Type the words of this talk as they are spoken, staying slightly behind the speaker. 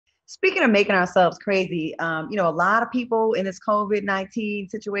speaking of making ourselves crazy, a lot of people in this COVID-19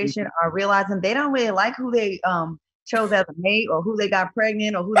 situation are realizing they don't really like who they chose as a mate or who they got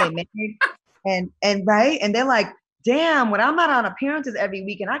pregnant or who they married. And right. And they're like, damn, when I'm not on appearances every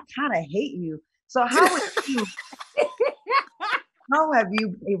weekend, I kind of hate you. So how have you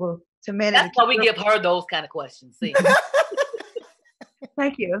been able to manage? That's why we give her those kind of questions. See.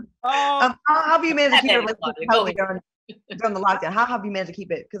 Thank you. How have you managed to keep it healthy during the lockdown? How have you managed to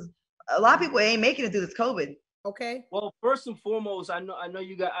keep it? Because a lot of people ain't making it through this COVID. Okay. Well, first and foremost, I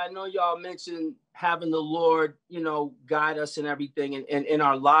know y'all mentioned having the Lord, guide us in everything and in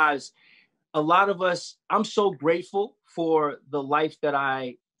our lives. A lot of us, I'm so grateful for the life that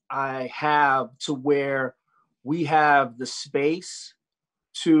I have, to where we have the space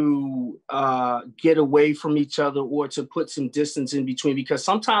to get away from each other or to put some distance in between, because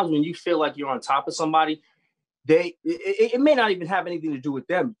sometimes when you feel like you're on top of somebody, it may not even have anything to do with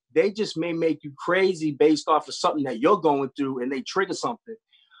them. They just may make you crazy based off of something that you're going through, and they trigger something.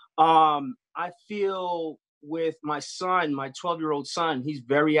 I feel with my son, my 12-year-old son, he's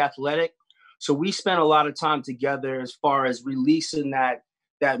very athletic. So we spent a lot of time together as far as releasing that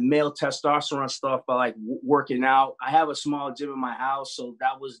male testosterone stuff by like working out. I have a small gym in my house, so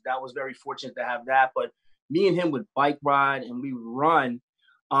that was very fortunate to have that. But me and him would bike ride and we would run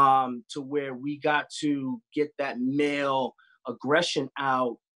to where we got to get that male aggression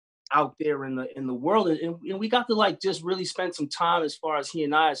out there in the world, and we got to like just really spend some time as far as he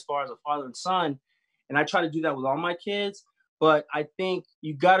and I, as far as a father and son. And I try to do that with all my kids. But I think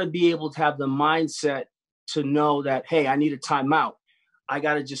you got to be able to have the mindset to know that, hey, I need a timeout. I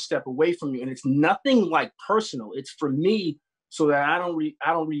got to just step away from you. And it's nothing like personal. It's for me so that I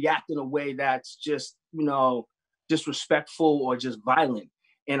don't react in a way that's just, disrespectful or just violent.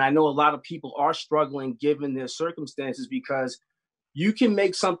 And I know a lot of people are struggling given their circumstances, because you can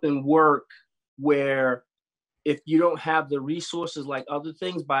make something work where if you don't have the resources like other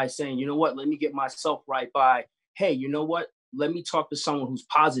things, by saying, you know what, let me get myself right by, hey, you know what? Let me talk to someone who's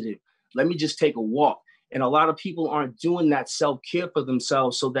positive. Let me just take a walk. And a lot of people aren't doing that self-care for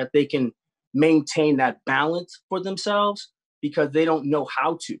themselves so that they can maintain that balance for themselves, because they don't know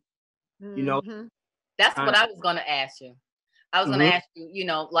how to, That's what I was going to ask you. I was going to ask you,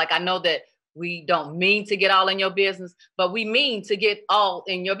 like, I know that we don't mean to get all in your business, but we mean to get all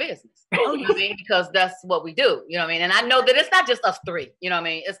in your business. You know what I mean? Because that's what we do. You know what I mean? And I know that it's not just us three. You know what I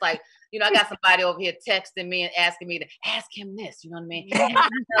mean? It's like, I got somebody over here texting me and asking me to ask him this. You know what I mean?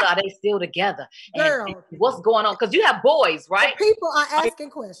 Are they still together? And what's going on? Because you have boys, right? The people are asking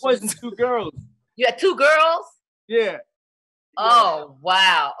questions. Boys and 2 girls. You had 2 girls? Yeah. Oh,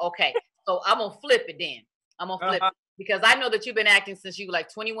 wow. Okay. So I'm going to flip it then. I'm going to flip it. Because I know that you've been acting since you were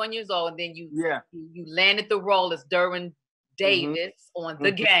like 21 years old, and then you landed the role as Derwin Davis on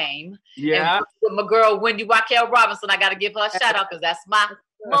The Game. Yeah. And with my girl, Wendy Raquel Robinson, I got to give her a shout out because that's my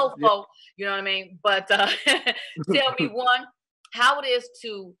mofo. You know what I mean? But tell me, one, how it is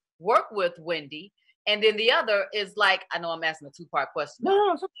to work with Wendy. And then the other is like, I know I'm asking a 2-part question. No,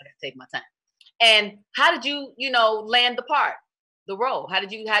 I got to take my time. And how did you, land the role? How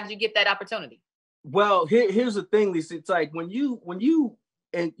did you get that opportunity? Well, here's the thing, Lisa. It's like when you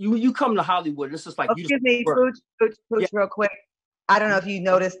come to Hollywood, it's just like, excuse me, Pooch, real quick. I don't know if you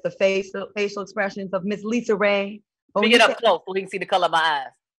noticed the facial expressions of Miss Lisa Ray. Let me get up close so we can see the color of my eyes.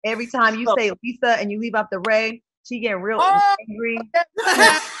 Every time you say Lisa and you leave out the Ray, she get real angry.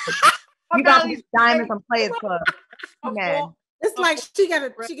 You got these diamonds from Players Club, man. It's like she get a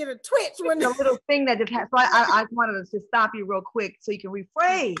twitch when the little thing that just has. So I wanted to stop you real quick so you can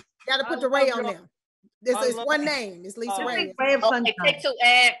rephrase. Got to put the Ray on there. This is one name. It's Lisa Ray. Okay, take 2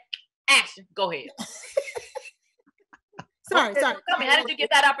 and action. Go ahead. Sorry. Tell me, how did you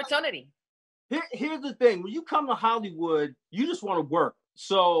get that opportunity? Here's the thing. When you come to Hollywood, you just want to work.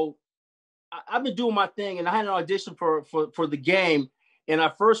 So I've been doing my thing, and I had an audition for The Game, and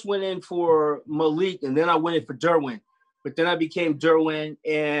I first went in for Malik, and then I went in for Derwin. But then I became Derwin,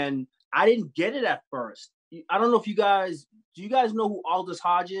 and I didn't get it at first. I don't know if do you guys know who Aldis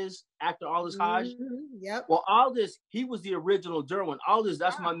Hodge is? Actor Aldis Hodge? Yep. Well, Aldis, he was the original Derwin. Aldis,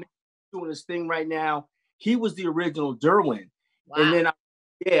 that's my man doing this thing right now. He was the original Derwin. Wow. And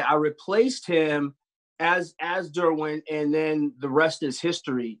then I replaced him as Derwin, and then the rest is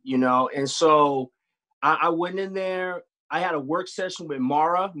history, And so I went in there. I had a work session with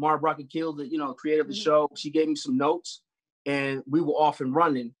Mara Brock-Akil, the creator of the show. She gave me some notes, and we were off and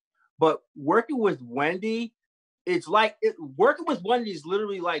running. But working with Wendy, it's like working with Wendy is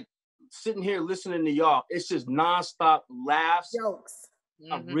literally like sitting here listening to y'all. It's just nonstop laughs, jokes.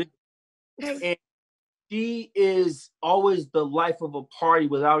 And she is always the life of a party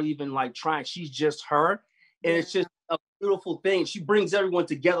without even like trying. She's just her. And it's just a beautiful thing. She brings everyone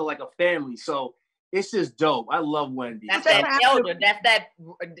together like a family. So it's just dope. I love Wendy. That's that elder. That's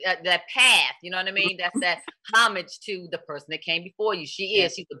that path. You know what I mean? That's that homage to the person that came before you.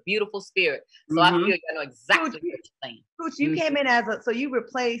 She's a beautiful spirit. So I feel you know exactly what you're saying. Pooch, you came in so you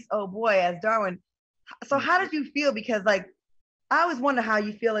replaced as Derwin. So how did you feel? Because like, I always wonder how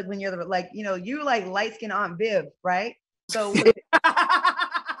you feel like when you're like, you're like light skinned Aunt Viv, right? So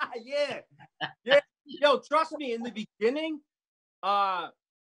yeah. Yo, trust me, in the beginning, I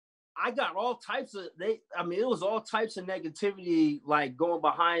got all types of it was all types of negativity, like going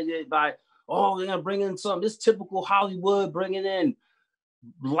behind it by, they're gonna bring in this typical Hollywood, bringing in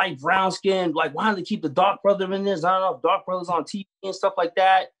light brown skin, like why don't they keep the dark brother in this? I don't know if dark brother's on TV and stuff like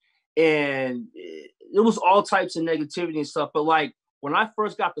that. And it was all types of negativity and stuff. But like when I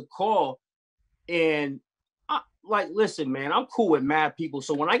first got the call, and listen, man, I'm cool with mad people.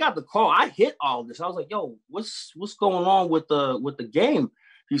 So when I got the call, I hit all this. I was like, yo, what's going on with the game?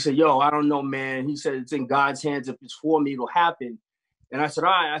 He said, yo, I don't know, man. He said, it's in God's hands. If it's for me, it'll happen. And I said,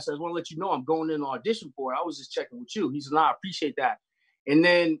 all right. I said, I want to let you know I'm going in to audition for it. I was just checking with you. He said, I appreciate that. And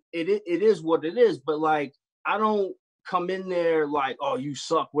then it is what it is. But like, I don't come in there like, oh, you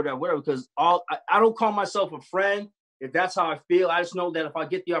suck, whatever, because I don't call myself a friend. If that's how I feel, I just know that if I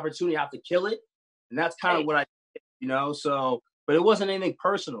get the opportunity, I have to kill it. And that's kind of what I did, so, but it wasn't anything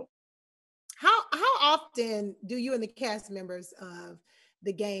personal. How often do you and the cast members of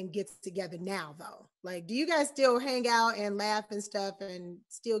the game get together now, though? Like, do you guys still hang out and laugh and stuff and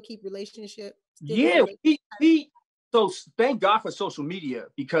still keep relationship? So thank God for social media,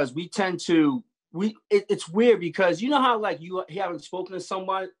 because we tend to, it's weird because you know how like you haven't spoken to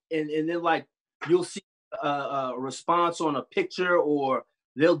someone and then like you'll see a response on a picture or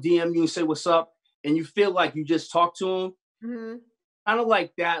they'll DM you and say what's up and you feel like you just talked to them. Mm-hmm. Kind of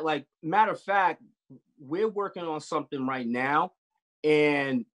like that. Like, matter of fact, we're working on something right now,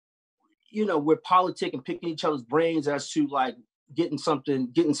 and we're politicking, picking each other's brains as to like getting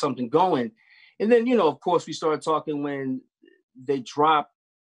something going. And then of course we started talking when they dropped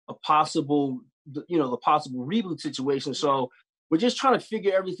the possible reboot situation. So we're just trying to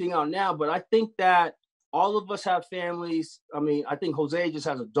figure everything out now. But I think that all of us have families. I mean, I think Jose just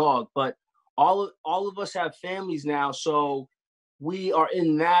has a dog, but all of us have families now. So we are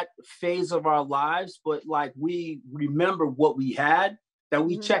in that phase of our lives, but like we remember what we had, that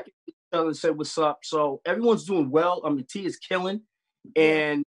we check each other and say, what's up? So everyone's doing well. I mean, T is killing.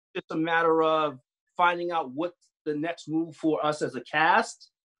 And it's a matter of finding out what's the next move for us as a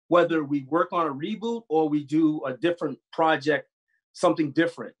cast, whether we work on a reboot or we do a different project, something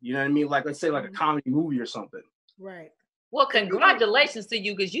different. You know what I mean? Like, let's say like a comedy movie or something. Right. Well, congratulations to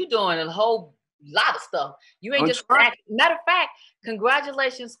you, because you're doing a whole lot of stuff. You ain't just matter of fact,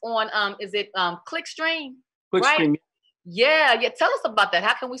 congratulations on is it Clickstream? Clickstream. Right? Yeah. Tell us about that.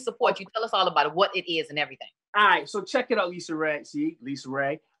 How can we support you? Tell us all about it, what it is and everything. All right, so check it out, Lisa Ray. See, Lisa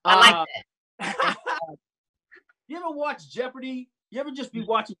Ray. I like that. You ever watch Jeopardy? You ever just be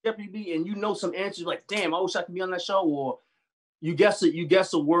watching Jeopardy and you know some answers like, damn, I wish I could be on that show, or you guess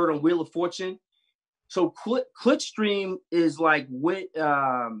a word on Wheel of Fortune. So Clickstream is like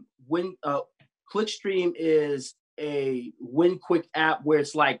Clickstream is a win quick app where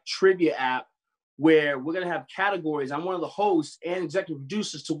it's like trivia app where we're gonna have categories. I'm one of the hosts and executive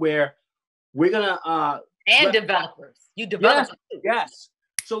producers to where we're gonna developers. You develop. Yes.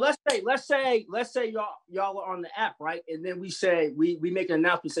 So let's say y'all are on the app, right? And then we say we make an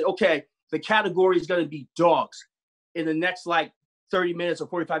announcement, say, okay, the category is gonna be dogs in the next like 30 minutes or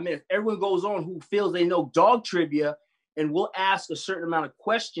 45 minutes. Everyone goes on who feels they know dog trivia, and we'll ask a certain amount of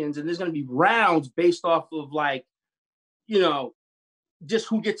questions, and there's going to be rounds based off of like, just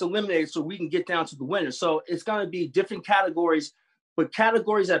who gets eliminated so we can get down to the winner. So it's going to be different categories, but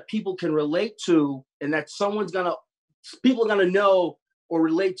categories that people can relate to, and that people are going to know or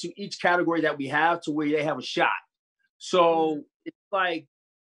relate to each category that we have to where they have a shot. So it's like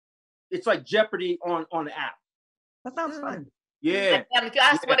Jeopardy on the app. That sounds fun. Yeah.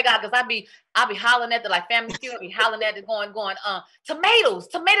 I swear to God, because I'll be hollering at the like Family Feud, I'll be hollering at it going, tomatoes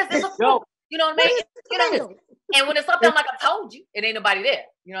is a fruit. You know what I mean? And when it's something I'm like, I told you, it ain't nobody there.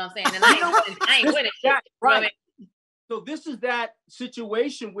 You know what I'm saying? And I ain't winning shit. Right. You know what I mean? So this is that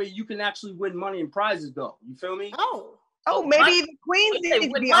situation where you can actually win money and prizes though. You feel me? Oh, maybe the Queens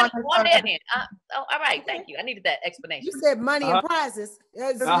need to be on that then. All right, thank you. I needed that explanation. You said money and prizes.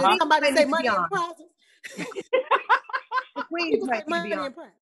 Somebody say money and prizes. The Queens might need to be on.